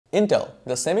Intel,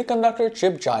 the semiconductor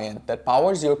chip giant that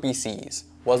powers your PCs,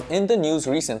 was in the news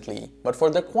recently, but for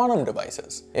the quantum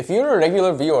devices. If you're a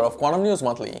regular viewer of Quantum News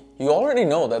Monthly, you already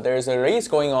know that there is a race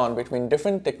going on between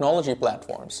different technology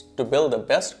platforms to build the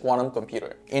best quantum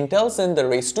computer. Intel's in the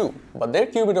race too, but their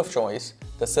qubit of choice,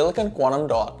 the silicon quantum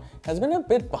dot, has been a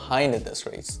bit behind in this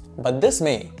race. But this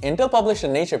May, Intel published a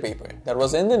Nature paper that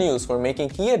was in the news for making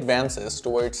key advances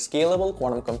towards scalable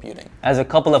quantum computing. As a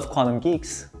couple of quantum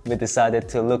geeks, we decided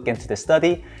to look into the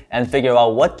study and figure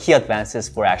out what key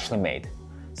advances were actually made.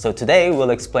 So today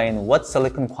we'll explain what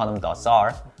silicon quantum dots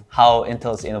are, how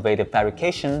Intel's innovative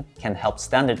fabrication can help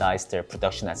standardize their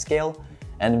production at scale,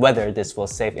 and whether this will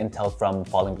save Intel from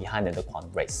falling behind in the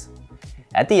quantum race.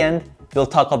 At the end, we'll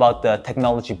talk about the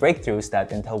technology breakthroughs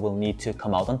that Intel will need to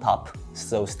come out on top,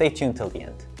 so stay tuned till the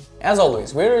end. As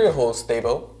always, we're your hosts,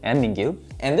 Debo and Mingyu,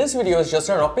 and this video is just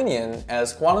our opinion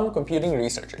as quantum computing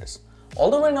researchers.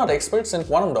 Although we're not experts in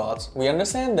quantum dots, we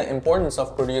understand the importance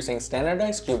of producing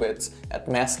standardized qubits at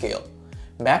mass scale.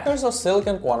 Backers of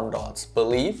silicon quantum dots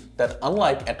believe that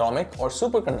unlike atomic or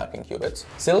superconducting qubits,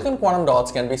 silicon quantum dots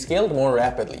can be scaled more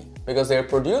rapidly because they are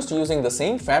produced using the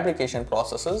same fabrication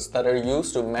processes that are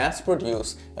used to mass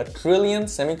produce 1 trillion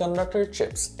semiconductor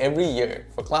chips every year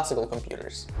for classical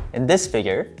computers. In this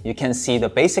figure, you can see the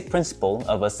basic principle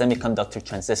of a semiconductor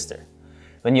transistor.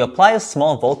 When you apply a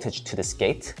small voltage to this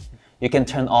gate, you can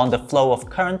turn on the flow of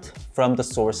current from the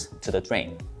source to the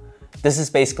drain. This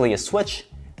is basically a switch,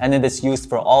 and it is used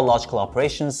for all logical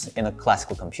operations in a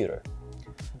classical computer.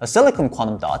 A silicon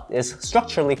quantum dot is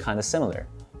structurally kind of similar,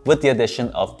 with the addition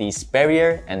of these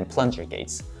barrier and plunger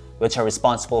gates, which are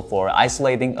responsible for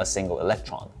isolating a single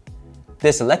electron.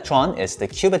 This electron is the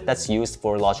qubit that's used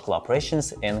for logical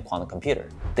operations in a quantum computer.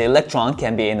 The electron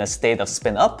can be in a state of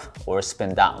spin up or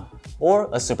spin down, or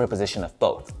a superposition of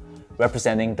both,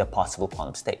 representing the possible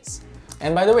quantum states.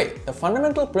 And by the way, the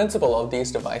fundamental principle of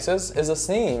these devices is the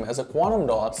same as the quantum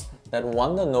dots that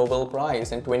won the Nobel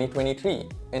Prize in 2023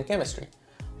 in chemistry.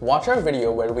 Watch our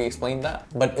video where we explain that.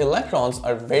 But electrons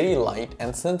are very light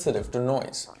and sensitive to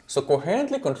noise, so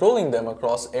coherently controlling them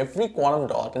across every quantum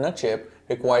dot in a chip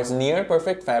requires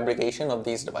near-perfect fabrication of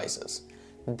these devices.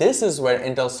 This is where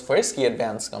Intel's first key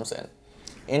advance comes in.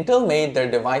 Intel made their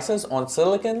devices on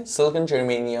silicon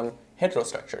germanium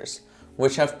heterostructures,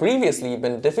 which have previously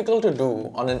been difficult to do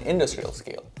on an industrial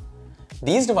scale.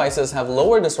 These devices have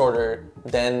lower disorder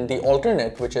than the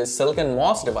alternate, which is silicon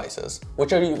MOS devices,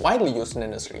 which are widely used in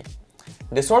industry.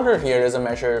 Disorder here is a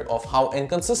measure of how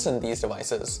inconsistent these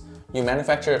devices you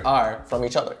manufacture are from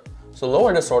each other, so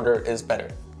lower disorder is better.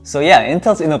 So yeah,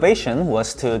 Intel's innovation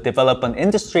was to develop an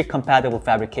industry-compatible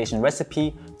fabrication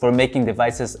recipe for making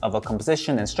devices of a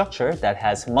composition and structure that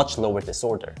has much lower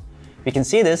disorder. We can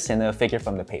see this in a figure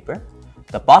from the paper.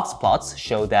 The box plots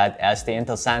show that as the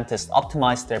Intel scientists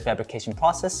optimized their fabrication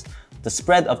process, the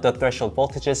spread of the threshold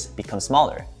voltages becomes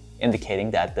smaller,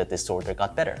 indicating that the disorder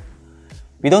got better.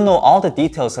 We don't know all the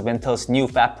details of Intel's new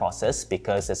fab process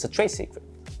because it's a trade secret,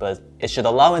 but it should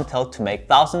allow Intel to make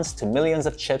thousands to millions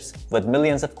of chips with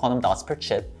millions of quantum dots per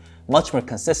chip much more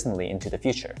consistently into the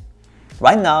future.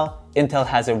 Right now, Intel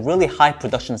has a really high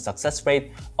production success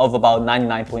rate of about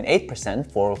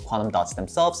 99.8% for quantum dots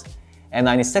themselves and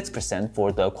 96%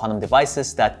 for the quantum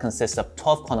devices that consist of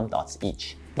 12 quantum dots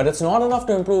each. But it's not enough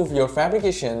to improve your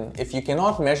fabrication if you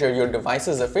cannot measure your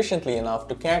devices efficiently enough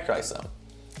to characterize them.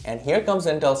 And here comes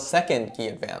Intel's second key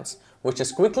advance, which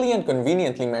is quickly and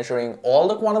conveniently measuring all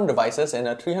the quantum devices in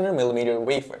a 300mm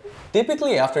wafer.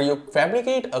 Typically, after you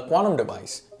fabricate a quantum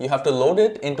device, you have to load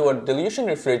it into a dilution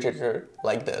refrigerator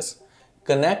like this,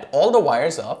 connect all the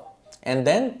wires up, and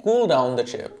then cool down the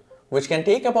chip, which can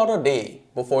take about a day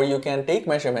before you can take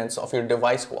measurements of your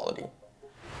device quality.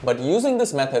 But using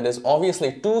this method is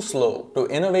obviously too slow to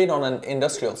innovate on an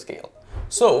industrial scale.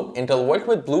 So Intel worked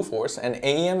with Blueforce and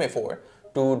AEM-A4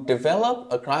 to develop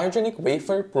a cryogenic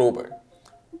wafer prober,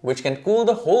 which can cool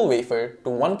the whole wafer to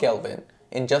 1 Kelvin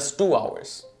in just 2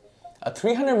 hours. A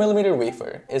 300mm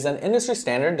wafer is an industry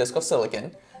standard disk of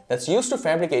silicon that's used to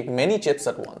fabricate many chips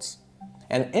at once.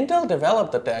 And Intel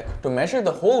developed the tech to measure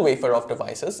the whole wafer of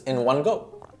devices in one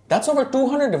go. That's over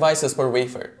 200 devices per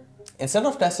wafer, instead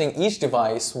of testing each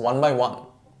device one by one.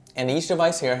 And each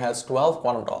device here has 12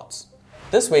 quantum dots.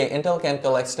 This way, Intel can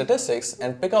collect statistics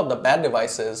and pick out the bad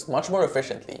devices much more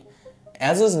efficiently,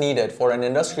 as is needed for an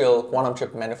industrial quantum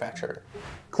chip manufacturer.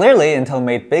 Clearly, Intel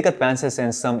made big advances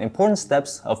in some important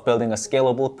steps of building a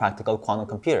scalable, practical quantum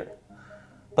computer.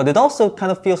 But it also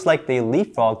kind of feels like they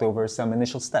leapfrogged over some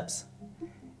initial steps.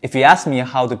 If you ask me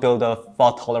how to build a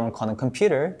fault-tolerant quantum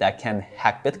computer that can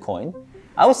hack Bitcoin,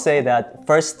 I would say that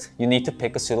first you need to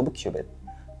pick a suitable qubit.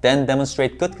 then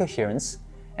demonstrate good coherence,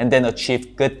 and then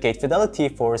achieve good gate fidelity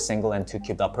for single and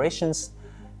two-qubit operations,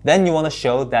 then you want to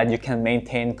show that you can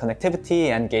maintain connectivity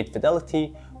and gate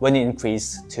fidelity when you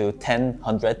increase to 10,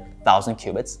 100, 1,000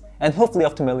 qubits, and hopefully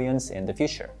up to millions in the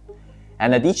future.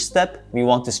 And at each step, we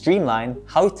want to streamline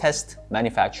how we test,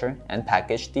 manufacture, and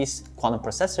package these quantum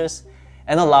processors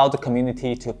and allow the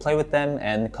community to play with them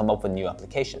and come up with new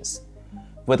applications.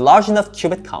 With large enough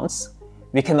qubit counts,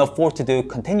 we can afford to do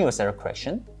continuous error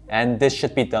correction, and this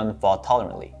should be done fault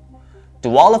tolerantly.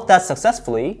 Do all of that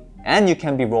successfully, and you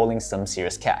can be rolling some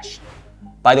serious cash.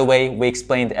 By the way, we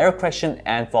explained error correction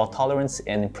and fault tolerance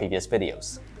in previous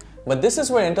videos. But this is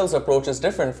where Intel's approach is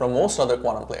different from most other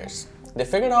quantum players. They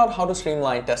figured out how to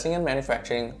streamline testing and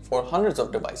manufacturing for hundreds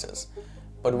of devices,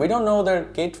 but we don't know their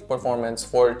gate performance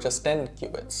for just 10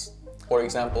 qubits. For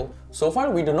example, so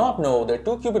far we do not know their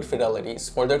 2-qubit fidelities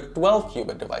for their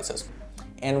 12-qubit devices.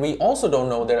 And we also don't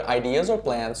know their ideas or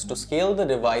plans to scale the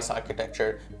device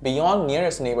architecture beyond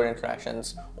nearest neighbor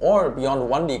interactions or beyond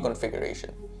 1D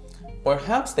configuration.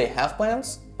 Perhaps they have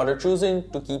plans, but are choosing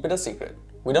to keep it a secret.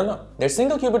 We don't know. Their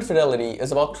single qubit fidelity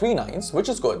is about 3 nines, which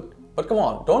is good. But come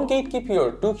on, don't gatekeep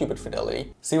your 2-qubit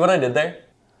fidelity. See what I did there?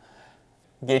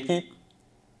 Gatekeep,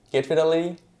 gate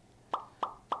fidelity.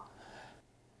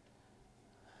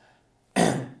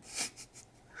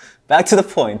 Back to the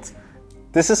point.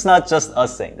 This is not just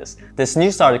us saying this. This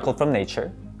news article from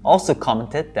Nature also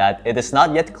commented that it is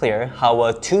not yet clear how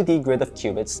a 2D grid of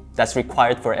qubits that's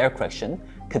required for error correction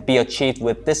could be achieved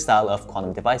with this style of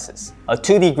quantum devices. A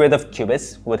 2D grid of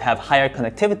qubits would have higher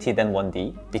connectivity than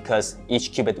 1D because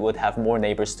each qubit would have more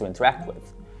neighbors to interact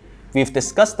with. We've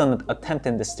discussed an attempt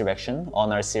in this direction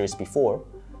on our series before,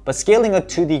 but scaling a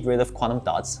 2D grid of quantum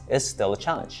dots is still a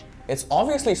challenge. It's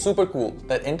obviously super cool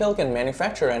that Intel can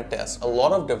manufacture and test a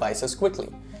lot of devices quickly,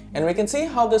 and we can see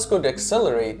how this could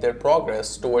accelerate their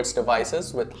progress towards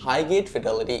devices with high gate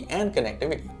fidelity and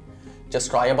connectivity. Just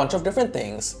try a bunch of different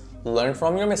things, learn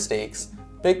from your mistakes,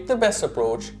 pick the best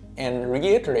approach, and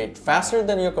reiterate faster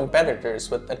than your competitors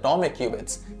with atomic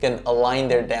qubits can align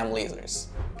their damn lasers.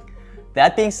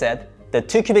 That being said, the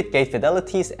 2-qubit gate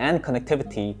fidelities and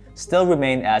connectivity still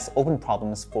remain as open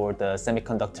problems for the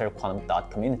semiconductor quantum dot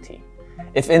community.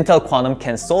 If Intel Quantum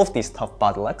can solve these tough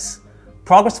bottlenecks,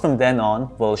 progress from then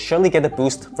on will surely get a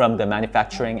boost from the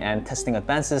manufacturing and testing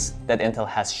advances that Intel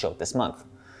has showed this month.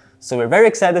 So we're very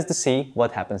excited to see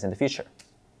what happens in the future.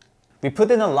 We put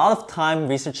in a lot of time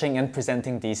researching and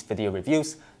presenting these video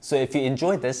reviews, so if you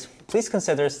enjoyed this, please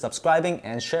consider subscribing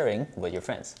and sharing with your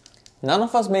friends. None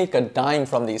of us make a dime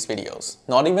from these videos,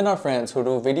 not even our friends who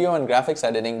do video and graphics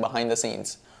editing behind the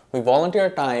scenes. We volunteer our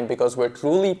time because we're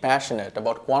truly passionate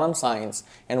about quantum science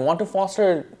and want to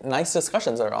foster nice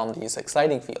discussions around this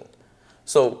exciting field.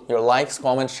 So your likes,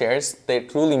 comments, shares, they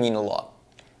truly mean a lot.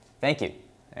 Thank you,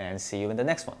 and see you in the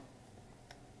next one.